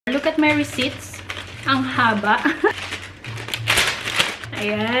Look at my receipts. Ang haba.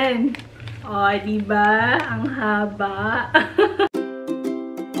 Ayan. O, diba? Ang haba.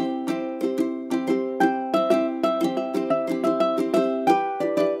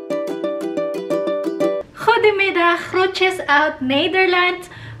 Goedemiddag, groetjes uit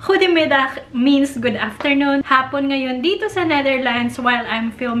Nederland. Goedemiddag means good afternoon. Hapon ngayon dito sa Netherlands while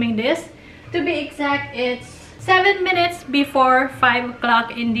I'm filming this. To be exact, it's 7 minutes before 5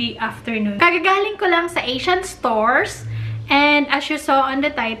 o'clock in the afternoon. Kagagaling ko lang sa Asian stores. And as you saw on the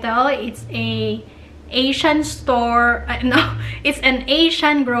title, it's a Asian store. No, it's an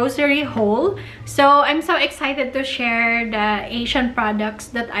Asian grocery haul. So I'm so excited to share the Asian products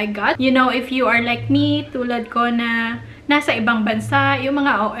that I got. You know, if you are like me, tulad ko na nasa ibang bansa, yung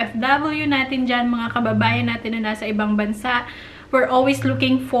mga OFW natin dyan, mga kababayan natin na nasa ibang bansa, we're always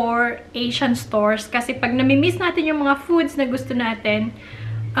looking for Asian stores. Kasi pag namimiss natin yung mga foods na gusto natin,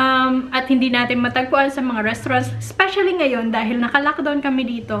 at hindi natin matagpuan sa mga restaurants, especially ngayon dahil naka-lockdown kami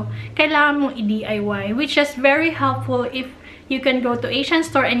dito, kailangan mong i-DIY, which is very helpful if you can go to Asian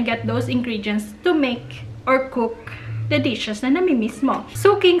store and get those ingredients to make or cook the dishes na namimiss mo.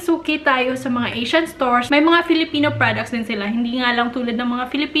 Suking-suki tayo sa mga Asian stores. May mga Filipino products din sila. Hindi nga lang tulad ng mga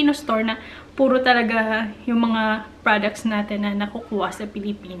Filipino store na puro talaga yung mga products natin na nakukuha sa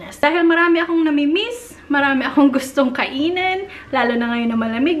Pilipinas. Dahil marami akong namimiss, marami akong gustong kainin, lalo na ngayon na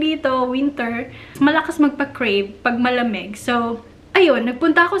malamig dito, winter, malakas magpa-crave pag malamig. So, ayun,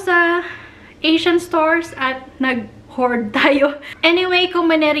 nagpunta ako sa Asian stores at nag-hoard tayo. Anyway, kung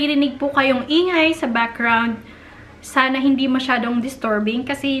manaririnig po kayong ingay sa background, sana hindi masyadong disturbing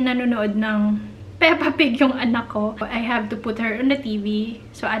kasi nanonood ng Peppa Pig yung anak ko. I have to put her on the TV,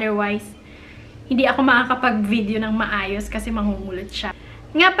 so otherwise, hindi ako makakapag-video ng maayos kasi mangungulot siya.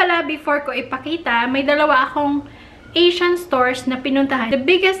 Nga pala, before ko ipakita, may dalawa akong Asian stores na pinuntahan. The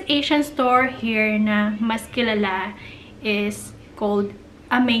biggest Asian store here na mas kilala is called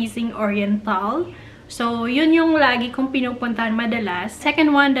Amazing Oriental. So, yun yung lagi kong pinupuntahan madalas.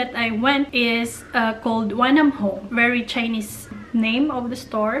 Second one that I went is called Wanam Home. Very Chinese name of the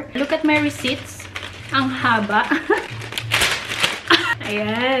store. Look at my receipts. Ang haba.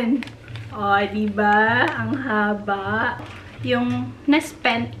 Ayan. O, diba? Ang haba. Yung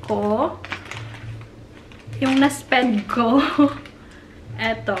na-spend ko.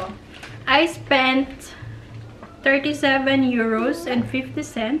 Eto. I spent 37 euros and 50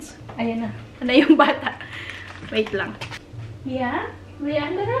 cents. Ayan na. Ano yung bata? Wait lang. Yeah?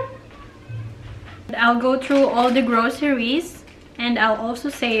 Leandra? I'll go through all the groceries and I'll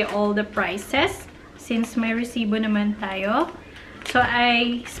also say all the prices since may resibo naman tayo. So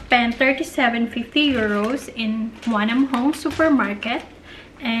I spent 37.50 euros in Wanam Home supermarket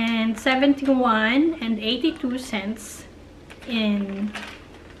and 71 and 82 cents in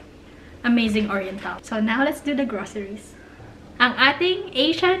Amazing Oriental. So now let's do the groceries. Ang ating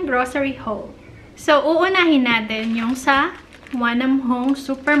Asian grocery haul. So, uunahin natin yung sa Wanam Home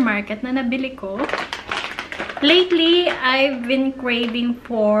supermarket na nabili ko. Lately, I've been craving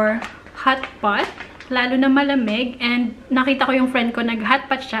for hot pot, lalo na malamig. And nakita ko yung friend ko nag-hot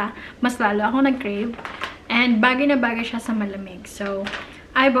pot siya, mas lalo ako nag-crave. And bagay na bagay siya sa malamig. So,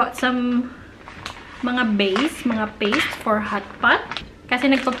 I bought some mga base, mga paste for hot pot.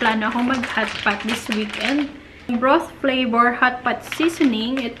 Kasi nagpaplano ako mag-hot pot this weekend. Broth flavor hot pot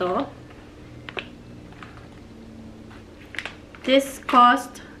seasoning, ito. This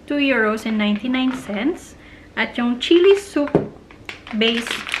cost 2.99 euros. At yung chili soup base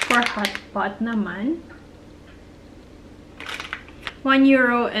for hot pot naman, 1.59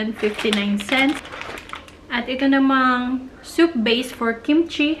 euro. At ito namang soup base for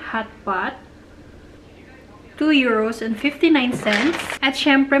kimchi hot pot, 2.59 euros. At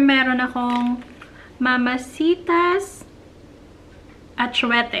syempre meron akong mamasitas at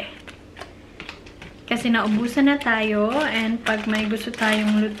chwete. Kasi naubusan na tayo and pag may gusto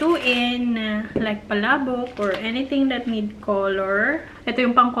tayong lutuin na like palabok or anything that need color, ito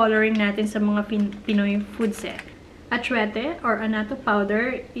yung pang-coloring natin sa mga Pinoy food set. At chwete or anato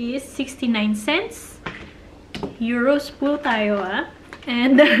powder is 69 cents. Euros po tayo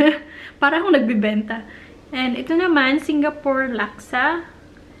And parang akong nagbibenta. And ito naman, Singapore laksa.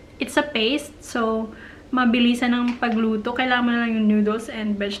 It's a paste, so mabilisan ng pagluto. Kailangan mo na lang yung noodles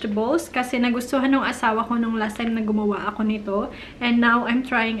and vegetables. Kasi nagustuhan ng asawa ko nung last time na gumawa ako nito. And now, I'm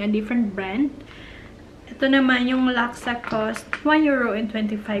trying a different brand. Ito naman yung laksa cost 1.25 euro.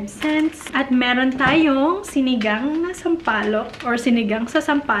 At meron tayong sinigang na sampalok or sinigang sa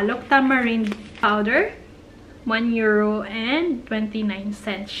sampalok tamarind powder. 1.29 euro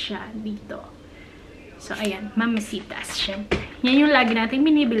siya dito. So, ayan. Mamasitas, syempre. Yan yung lagi natin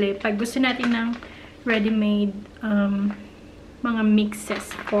binibili pag gusto natin ng ready-made mga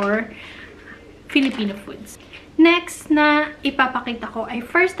mixes for Filipino foods. Next na ipapakita ko ay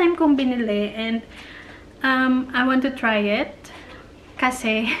first time kong binili and I want to try it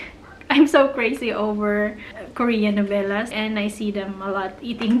kasi I'm so crazy over Korean novelas and I see them a lot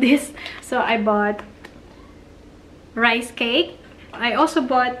eating this. So I bought rice cake. I also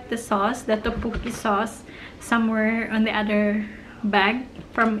bought the sauce, the tteokbokki sauce, somewhere on the other bag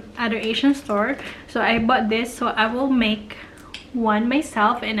from other Asian store. So I bought this so I will make one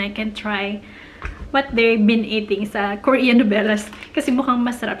myself and I can try what they've been eating sa Korean novelas kasi mukhang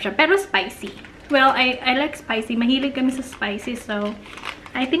masarap siya pero spicy. Well, I like spicy. Mahilig kami sa spicy so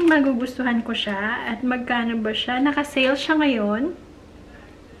I think magugustuhan ko siya. At magkano ba siya? Naka-sale siya ngayon.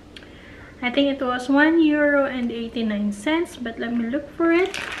 I think it was €1.89 but let me look for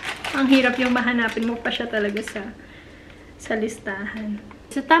it. Ang hirap yung mahanapin mo pa siya talaga sa listahan.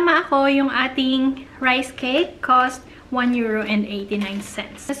 So tama ako, yung ating rice cake cost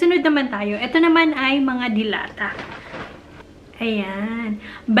 €1.89. Kasunod naman tayo. Ito naman ay mga dilata. Ayan.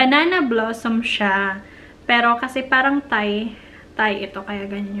 Banana blossom siya. Pero kasi parang Thai ito. Kaya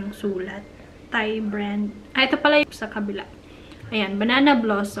ganyan yung sulat. Thai brand. Ah, ito pala yung sa kabila. Ayan. Banana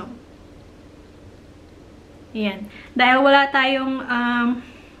blossom. Ayan. Dahil wala tayong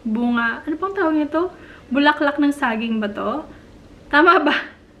bunga. Ano pang tawag nito? Bulaklak ng saging ba to? Tama ba?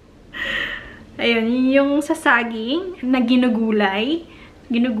 Ayun. Yung sa saging na ginugulay.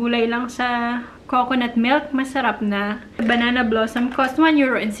 Ginugulay lang sa coconut milk, masarap na. Banana blossom cost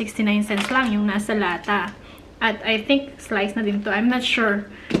 €1.69 lang yung nasa lata. At I think slice na din to. I'm not sure.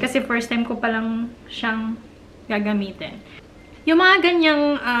 Kasi first time ko palang siyang gagamitin. Yung mga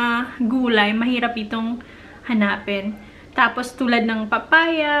ganyang gulay, mahirap itong hanapin. Tapos tulad ng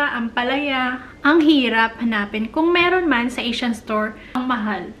papaya, ampalaya, ang hirap hanapin. Kung meron man sa Asian store, ang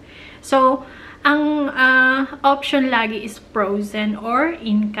mahal. So, ang option lagi is frozen or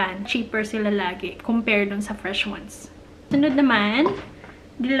in can. Cheaper sila lagi compared dun sa fresh ones. Sunod naman,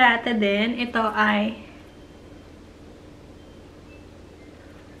 dilata din. Ito ay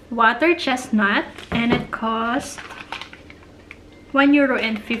water chestnut and it cost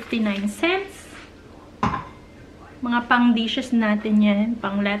 €1.59. Mga pang dishes natin yan.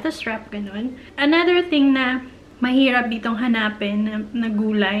 Pang lettuce wrap, ganun. Another thing na mahirap ditong hanapin na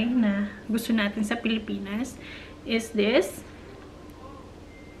gulay na gusto natin sa Pilipinas is this.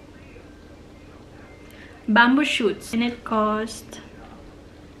 Bamboo shoots. And it cost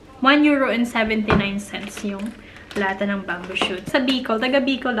 €1.79 yung lata ng bamboo shoots. Sa Bicol, taga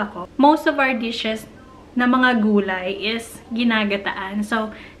Bicol ako, most of our dishes na mga gulay is ginagataan.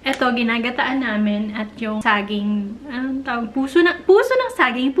 So, eto, ginagataan namin at yung saging, anong tawag? Puso ng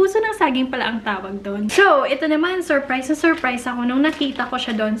saging pala ang tawag doon. So, ito naman, surprise ako nung nakita ko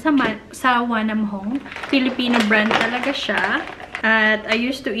siya doon sa Wanamhong. Filipino brand talaga siya. At I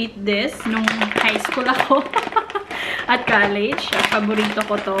used to eat this nung high school ako at college. Paborito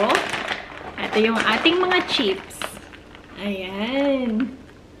ko to. Ito yung ating mga chips. Ayan.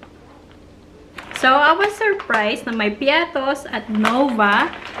 So, I was surprised na may Piatos at Nova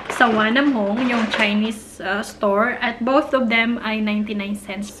sa Wanamhong, yung Chinese store. At both of them ay 99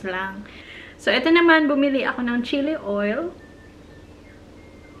 cents lang. So, ito naman, bumili ako ng chili oil.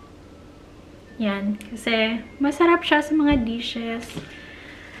 Yan. Kasi, masarap siya sa mga dishes.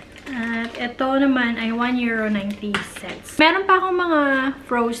 At ito naman ay €1.90. Meron pa akong mga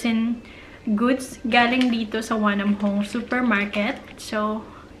frozen goods galing dito sa Wanamhong supermarket. So,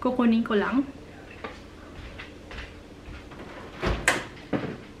 kukunin ko lang.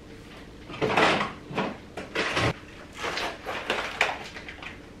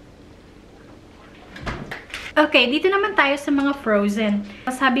 Okay, dito naman tayo sa mga frozen.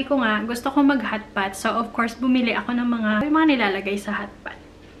 Sabi ko nga, gusto ko mag-hotpot. So, of course, bumili ako ng mga nilalagay sa hotpot.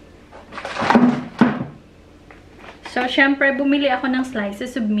 So, syempre, bumili ako ng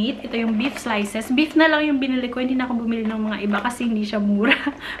slices of meat. Ito yung beef slices. Beef na lang yung binili ko. Hindi na ako bumili ng mga iba kasi hindi siya mura.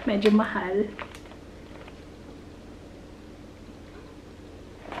 Medyo mahal.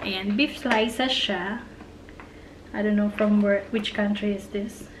 Ayan, beef slices siya. I don't know from which country is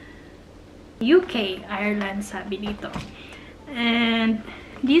this. UK, Ireland, sabi dito. And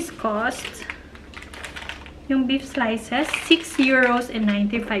this cost, yung beef slices, €6.95,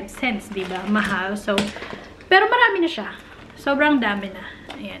 diba? Mahal. So, pero marami na siya. Sobrang dami na.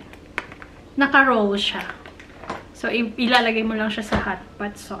 Ayan. Naka-roll siya. So, ilalagay mo lang siya sa hot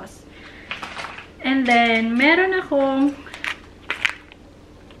pot sauce. And then, meron akong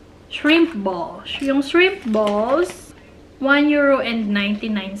shrimp balls. Yung shrimp balls,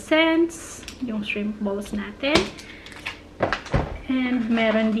 €1.99. yung shrimp balls natin. And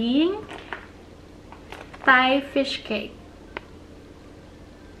meron ding Thai fish cake.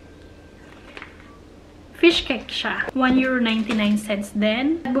 Fish cake siya. €1.99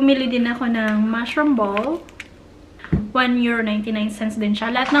 din. Bumili din ako ng mushroom ball. €1.99 din siya.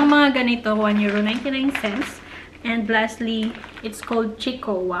 Lahat ng mga ganito, €1.99. And lastly, it's called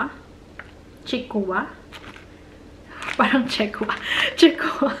chikowa. Chikowa. Parang chekwa.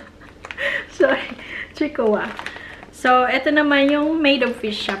 Chikowa. Sorry. Chikowa. So, ito naman yung made of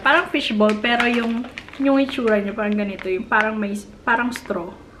fish siya. Parang fish ball, pero yung itsura niya parang ganito. Yung parang straw.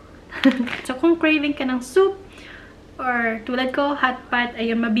 So, kung craving ka ng soup, or tulad ko, hot pot,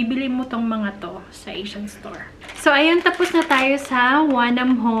 ayun, mabibili mo tong mga to sa Asian store. So, ayun, tapos na tayo sa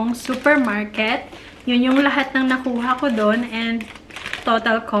Wanamhong Supermarket. Yun yung lahat ng nakuha ko doon, and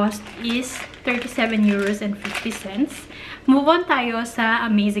total cost is €37.50. Move on tayo sa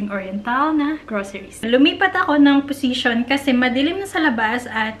Amazing Oriental na groceries. Lumipat ako ng position kasi madilim na sa labas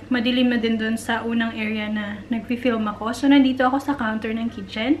at madilim na din dun sa unang area na nagfi-film ako. So, nandito ako sa counter ng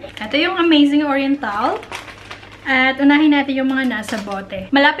kitchen. Ito yung Amazing Oriental. At unahin natin yung mga nasa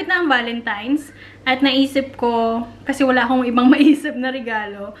bote. Malapit na ang Valentine's at naisip ko, kasi wala akong ibang maisip na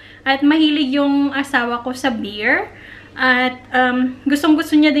regalo, at mahilig yung asawa ko sa beer. At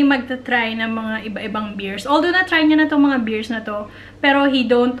gustong-gusto niya din magta-try ng mga iba-ibang beers. Although na-try niya na itong mga beers na to, pero he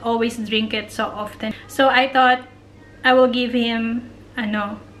don't always drink it so often. So I thought I will give him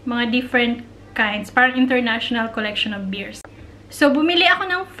mga different kinds, parang international collection of beers. So bumili ako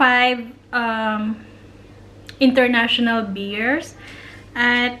ng 5 international beers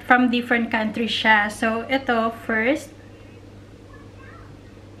at from different countries siya. So ito first,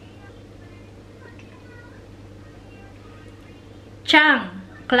 Chang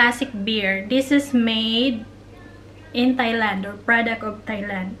classic beer. This is made in Thailand or product of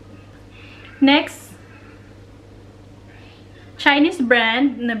Thailand. Next, Chinese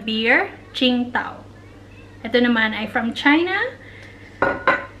brand na beer, Qingdao. Ito naman ay from China.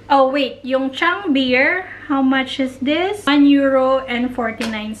 Oh wait, yung Chang beer, how much is this? €1.49.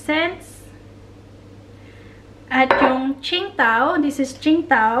 At yung Qingdao, this is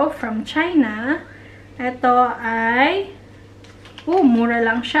Qingdao from China. Ito ay mura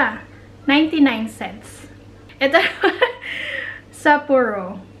lang siya. 99 cents. Ito,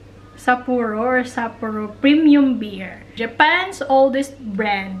 Sapporo Premium Beer. Japan's oldest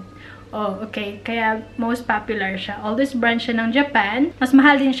brand. Oh, okay. Kaya most popular siya. Oldest brand siya ng Japan. Mas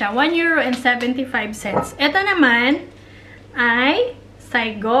mahal din siya. €1.75. Ito naman ay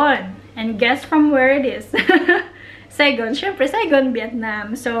Saigon. And guess from where it is? Saigon. Syempre, Saigon,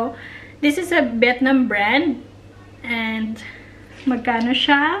 Vietnam. So, this is a Vietnam brand. And magkano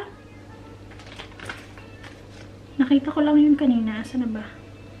siya? Nakita ko lang yun kanina. Saan na ba?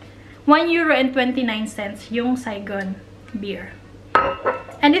 €1.29 yung Saigon beer.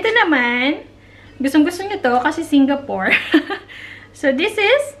 And ito naman, gustong-gusto nyo to kasi Singapore. So this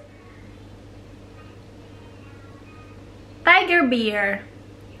is Tiger beer.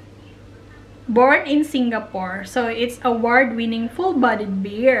 Born in Singapore. So it's award-winning full-bodied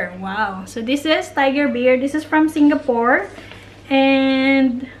beer. Wow. So this is Tiger beer. This is from Singapore.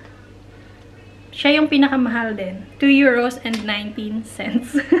 And siya yung pinakamahal din. €2.19.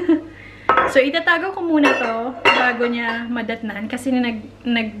 So, itatago ko muna to bago niya madatnan kasi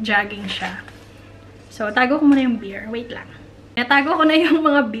nag-jogging siya. So, tago ko muna yung beer. Wait lang. Natago ko na yung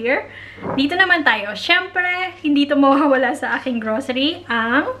mga beer. Dito naman tayo. Siyempre, hindi ito mawawala sa aking grocery.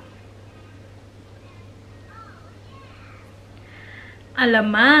 Ang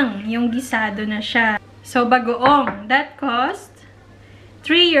alamang. Yung gisado na siya. So, bagoong. That cost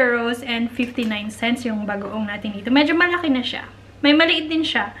 €3.59 yung bagoong natin dito. Medyo malaki na siya. May maliit din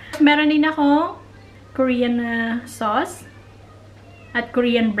siya. Meron din ako Korean sauce. At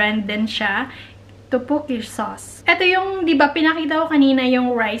Korean brand din siya. Tteokbokki sauce. Ito yung, di ba, pinakita ko kanina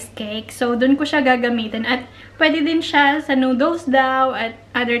yung rice cake. So, dun ko siya gagamitin. At pwede din siya sa noodles daw at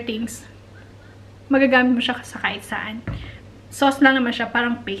other things. Magagamit mo siya sa kahit saan. Sauce lang naman siya,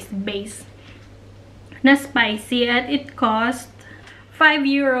 parang paste base. Na spicy. At it cost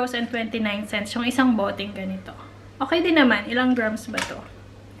 €5.29 yung isang boteng ganito. Okay din naman. Ilang grams ba to?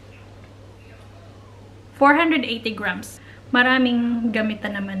 480 grams. Maraming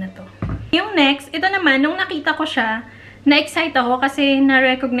gamitan naman na to. Yung next, ito naman, nung nakita ko siya, na-excite ako kasi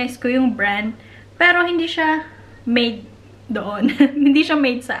na-recognize ko yung brand. Pero hindi siya made doon. Hindi siya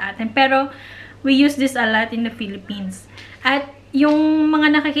made sa atin. Pero we use this a lot in the Philippines. At yung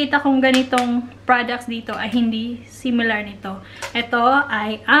mga nakikita kong ganitong products dito ay hindi similar nito. Ito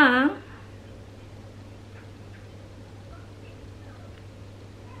ay ang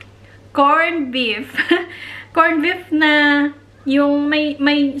corned beef. Corned beef na yung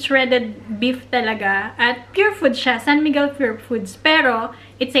may shredded beef talaga. At pure food siya. San Miguel Pure Foods. Pero,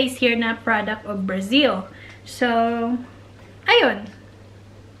 it says here na product of Brazil. So, ayun.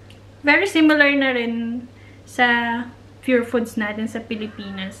 Very similar na rin sa pure foods natin sa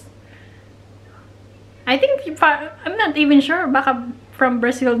Pilipinas. I think, I'm not even sure, baka from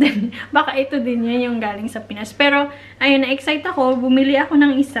Brazil din. Baka ito din yun yung galing sa Pinas. Pero, ayun, na-excite ako. Bumili ako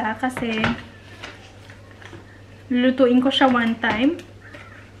ng isa kasi lutuin ko siya one time.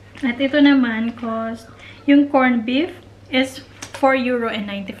 At ito naman, cost, yung corned beef is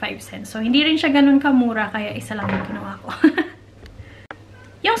 €4.95. So, hindi rin siya ganun kamura, kaya isa lang yung kinuha ko.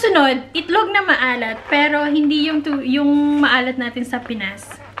 Yung sunod, itlog na maalat, pero hindi yung maalat natin sa Pinas.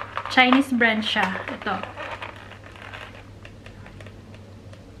 Chinese brand siya. Ito.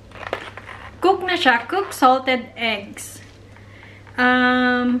 Cook na siya. Cooked salted eggs.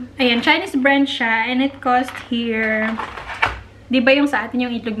 Ayan, Chinese brand siya. And it cost here, di ba yung sa atin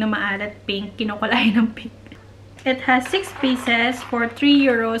yung itlog na maalat, pink, kinukulay ng pink. It has 6 pieces for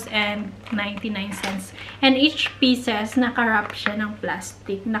 €3.99. And each pieces, naka-wrap siya ng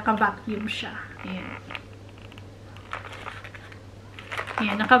plastic. Naka-vacuum siya. Ayan.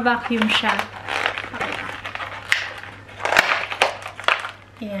 Ayan, naka-vacuum siya.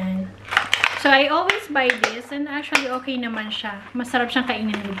 Ayan. So, I always buy this. And actually, okay naman siya. Masarap siyang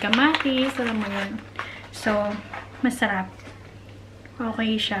kainin with kamatis. Alam mo yun. So, masarap.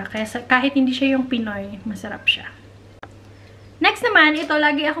 Okay siya. Kaya kahit hindi siya yung Pinoy, masarap siya. Next naman, ito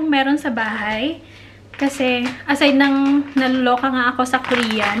lagi akong meron sa bahay. Kasi, aside ng naluloka nga ako sa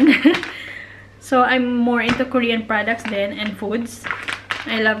Korean. So, I'm more into Korean products din and foods.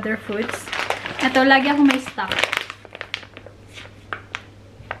 I love their foods. Ito, lagi akong may stock.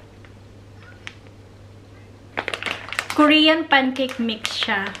 Korean pancake mix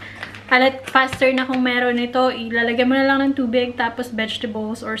siya. Alat faster na kung meron ito, ilalagay mo na lang ng tubig, tapos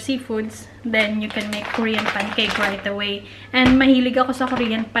vegetables or seafoods, then you can make Korean pancake right away. And mahilig ako sa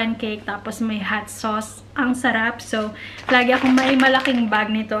Korean pancake, tapos may hot sauce. Ang sarap. So, lagi akong may malaking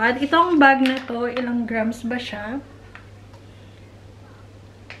bag nito. At itong bag na to, ilang grams ba siya?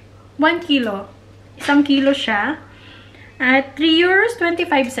 1 kilo. 1 kilo siya. At €3.25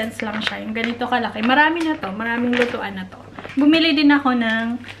 lang siya. Yung ganito kalaki. Marami na to. Maraming lutuan na to. Bumili din ako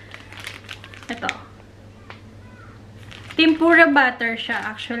ng ito. Tempura butter siya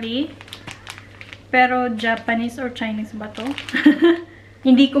actually. Pero Japanese or Chinese ba to?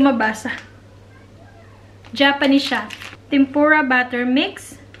 Hindi ko mabasa. Japanese siya. Tempura butter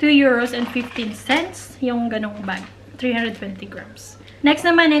mix. €2.15. Yung ganong bag. 320 grams. Next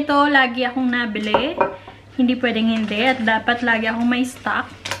naman ito, lagi akong nabili. Hindi pwedeng hindi. At dapat lagi akong may stock.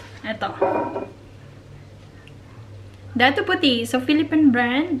 Ito. Dato puti. So, Philippine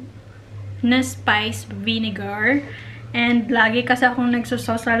brand na spice vinegar. And lagi kasi akong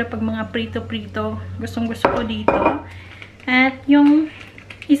nagsusauce, lalo pag mga prito-prito. Gustong-gusto ko dito. At yung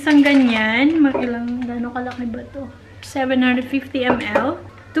isang ganyan, gano'ng kalaki ba to? 750 ml.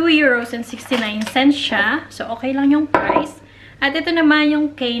 €2.69 siya. So, okay lang yung price. At ito naman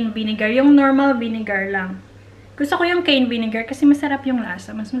yung cane vinegar. Yung normal vinegar lang. Gusto ko yung cane vinegar kasi masarap yung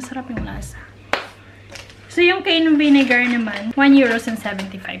lasa. Mas masarap yung lasa. So, yung cane vinegar naman,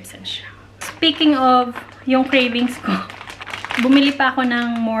 €1.75 siya. Speaking of yung cravings ko, bumili pa ako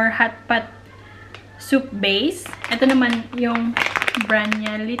ng more hot pot soup base. Ito naman yung brand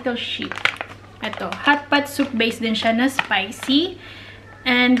niya, Little Sheep. Ito, hot pot soup base din siya na spicy.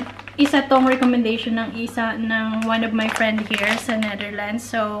 And isa tong recommendation ng one of my friend here sa Netherlands.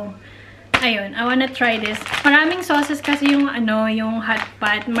 So, ayun, I wanna try this. Maraming sauces kasi yung yung hot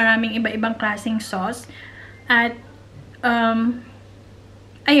pot. Maraming iba-ibang klaseng sauce. At,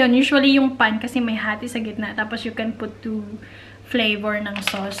 ayun, usually yung pan kasi may hati sa gitna. Tapos you can put to flavor ng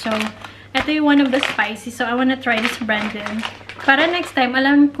sauce. So, ito yung one of the spicy. So, I wanna try this brand din. Para next time,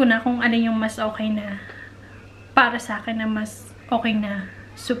 alam ko na kung ano yung mas okay na para sa akin na mas okay na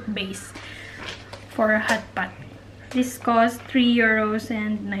soup base for hot pot. This cost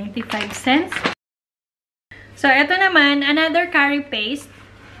 €3.95. So, ito naman, another curry paste.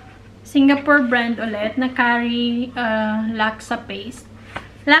 Singapore brand ulit na curry laksa paste.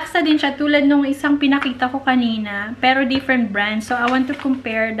 Laksa din siya tulad nung isang pinakita ko kanina, pero different brand. So, I want to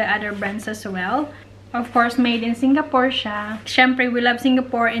compare the other brands as well. Of course, made in Singapore siya. Siyempre, we love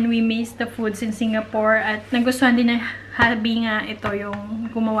Singapore and we miss the foods in Singapore. At nagustuhan din na habi nga ito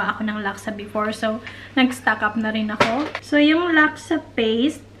yung gumawa ako ng laksa before. So, nag-stock up na rin ako. So, yung laksa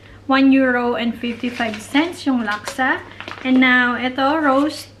paste, €1.55 yung laksa. And now, ito,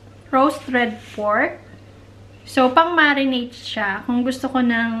 roast red pork. So, pang marinate siya. Kung gusto ko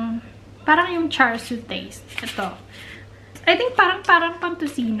ng Parang yung char siu taste. Ito. I think parang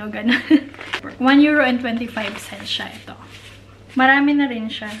pantusino, gano'n. €1.25 siya ito. Marami na rin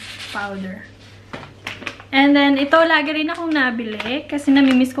siya. Powder. And then, ito lagi rin akong nabili. Kasi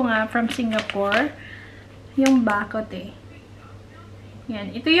namimiss ko nga from Singapore. Yung bakot eh.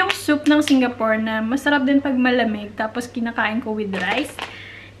 Yan. Ito yung soup ng Singapore na masarap din pag malamig. Tapos kinakain ko with rice.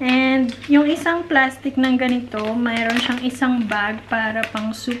 And yung isang plastic ng ganito, mayroon siyang isang bag para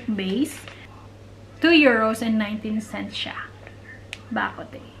pang soup base. €2.19 siya. Bakot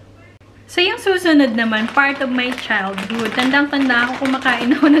eh. So yung susunod naman, part of my childhood. Tandang-tanda ako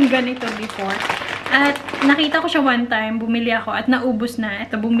kumakain ako ng ganito before. At nakita ko siya one time, bumili ako at naubos na.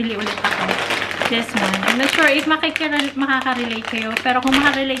 Ito, bumili ulit ako. This one. I'm not sure if makaka-relate kayo. Pero kung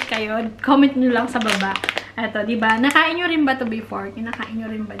makarelate kayo, comment nyo lang sa baba. Ito, diba? Nakain nyo rin ba ito before? Kinakain nyo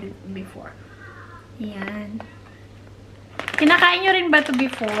rin ba before? Yan. Kinakain nyo rin ba ito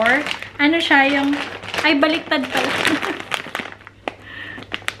before? Ano siya yung... Ay, baliktad pala.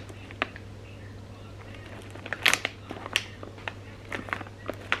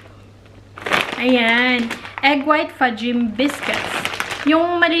 Ayan. Egg white fudgy biscuits.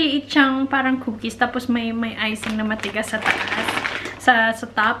 Yung maliliit siyang parang cookies, tapos may icing na matigas sa taas, sa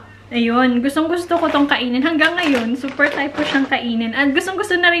top. Ayun, gustong-gusto ko tong kainin. Hanggang ngayon, super type ko siyang kainin. At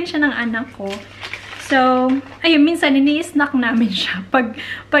gustong-gusto na rin siya ng anak ko. So, ayun, minsan ini-snack namin siya. Pag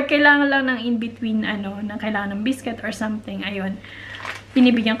kailangan lang ng in-between, na kailangan ng biscuit or something, ayun,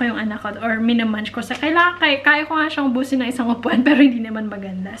 pinibigyan ko yung anak ko or minamunch ko. Kaya ko nga siyang ubusin ng isang upuan, pero hindi naman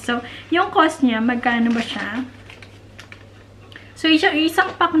maganda. So, yung cost niya, magkano ba siya? So,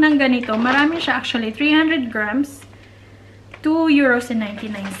 isang pack ng ganito, marami siya actually, 300 grams,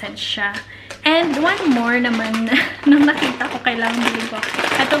 €2.99 siya. And one more naman, nung nakita ko, kailangan bilhin ko.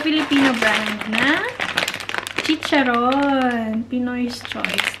 Ito, Filipino brand na chicharon. Pinoy's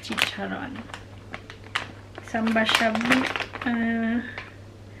Choice chicharon. Saan ba siya?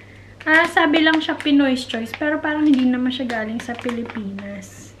 Sabi lang siya Pinoy's Choice, pero parang hindi naman siya galing sa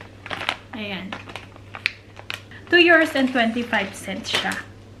Pilipinas. Ayan. €2.25 siya.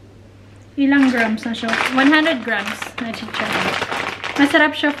 Ilang grams na siya? 100 grams na chicharon.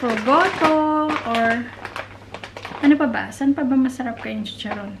 Masarap siya for goto or ano pa ba? Saan pa ba masarap kayong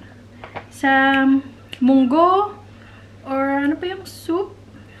chicharon? Sa munggo or ano pa yung soup?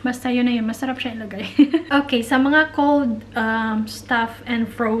 Basta yun na yun. Masarap siya ilagay. Okay, sa mga cold stuff and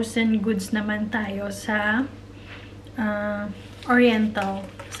frozen goods naman tayo sa Oriental.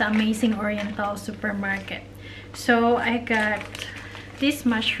 Sa Amazing Oriental Supermarket. So, I got this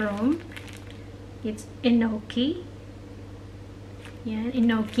mushroom. It's enoki. Yan,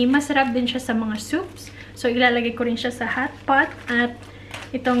 enoki. Masarap din siya sa mga soups. So, ilalagay ko rin siya sa hot pot. At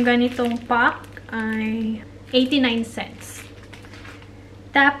itong ganitong pack ay 89 cents.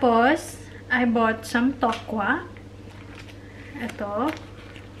 Tapos, I bought some tokwa. Ito.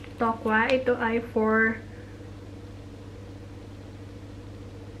 Tokwa. Ito ay for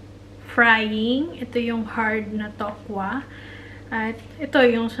frying. Ito yung hard na tokwa. At ito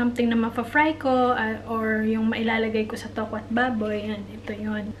yung something na mapa-fry ko or yung mailalagay ko sa tokwa at baboy. Yan, ito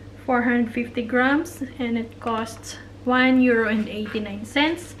yun. 450 grams and it costs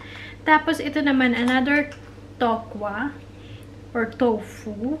 €1.89. Tapos ito naman another tokwa or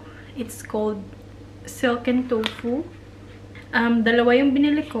tofu. It's called silken tofu. Dalawa yung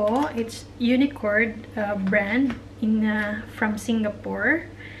binili ko. It's Unicorn brand from Singapore.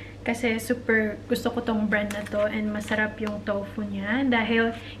 Kasi super gusto ko tong brand na to and masarap yung tofu niya dahil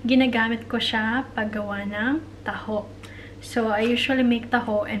ginagamit ko siya paggawa ng taho. So, I usually make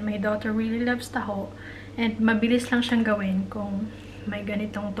taho and my daughter really loves taho and mabilis lang siyang gawin kung may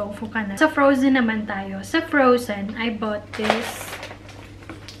ganitong tofu ka na. Sa frozen naman tayo. Sa frozen, I bought this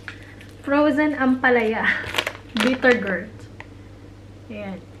frozen ampalaya. Bitter gourd.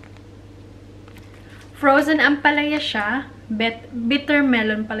 Ayan. Frozen ampalaya siya. Bitter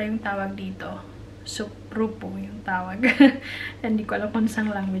melon pala yung tawag dito. Suprupo yung tawag. Hindi ko alam kung saan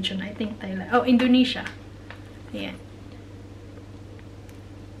language yun. I think Thailand. Oh, Indonesia. Ayan.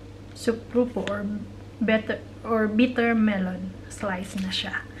 Suprupo or bitter melon. Slice na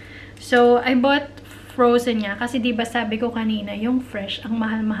siya. So, I bought frozen niya. Kasi diba sabi ko kanina, yung fresh, ang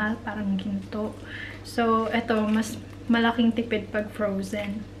mahal-mahal, parang ginto. So, eto, mas malaking tipid pag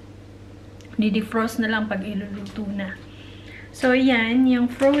frozen. Di-defrost na lang pag iluluto na. So, yan. Yung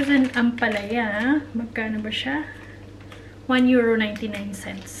frozen ampalaya. Magkano ba siya?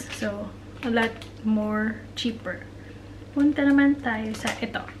 €1.99. So, a lot more cheaper. Punta naman tayo sa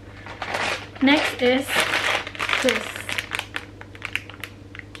ito. Next is this.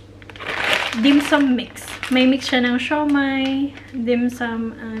 Dim sum mix. May mix siya ng siomai, dim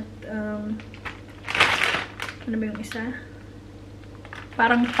sum, at ano ba yung isa?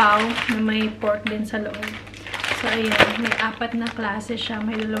 Parang pau na may pork din sa loob. So, ayan. May 4 na klase siya.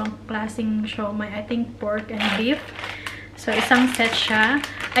 May 2 klaseng siomai. I think pork and beef. So, isang set siya.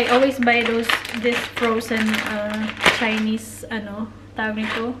 I always buy this frozen Chinese, tawag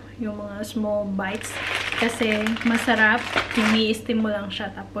nito, yung mga small bites. Kasi, masarap. Hini-steam mo lang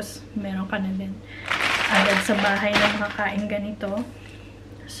siya. Tapos, meron ka na din agad sa bahay na makakain ganito.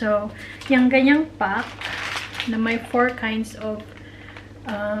 So, yung ganyang pack na may 4 kinds of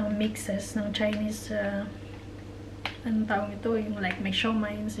mixes ng Chinese, anong tawag ito? Yung like may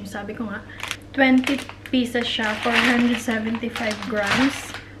siomai. So, sabi ko nga, 20 pieces siya, 475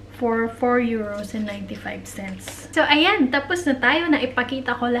 grams for 4 euros and 95 cents. So, ayan. Tapos na tayo.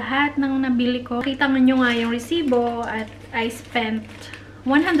 Naipakita ko lahat ng nabili ko. Kita nyo nga yung resibo at I spent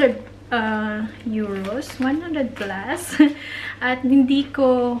 100 euros, 100 plus. At hindi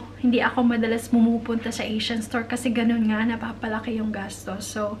ako madalas pumupunta sa Asian store kasi ganun nga, napapalaki yung gastos.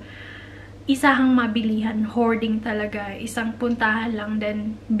 So, isahang mabilihan, hoarding talaga. Isang puntahan lang,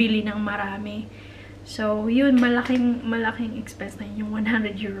 then bili ng marami. So, yun, malaking expense na yung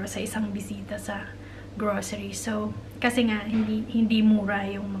 100 euros sa isang bisita sa grocery. So, kasi nga, hindi mura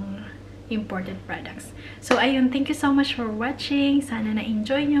yung mga imported products. So, ayun, thank you so much for watching. Sana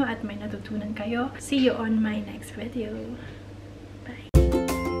na-enjoy nyo at may natutunan kayo. See you on my next video.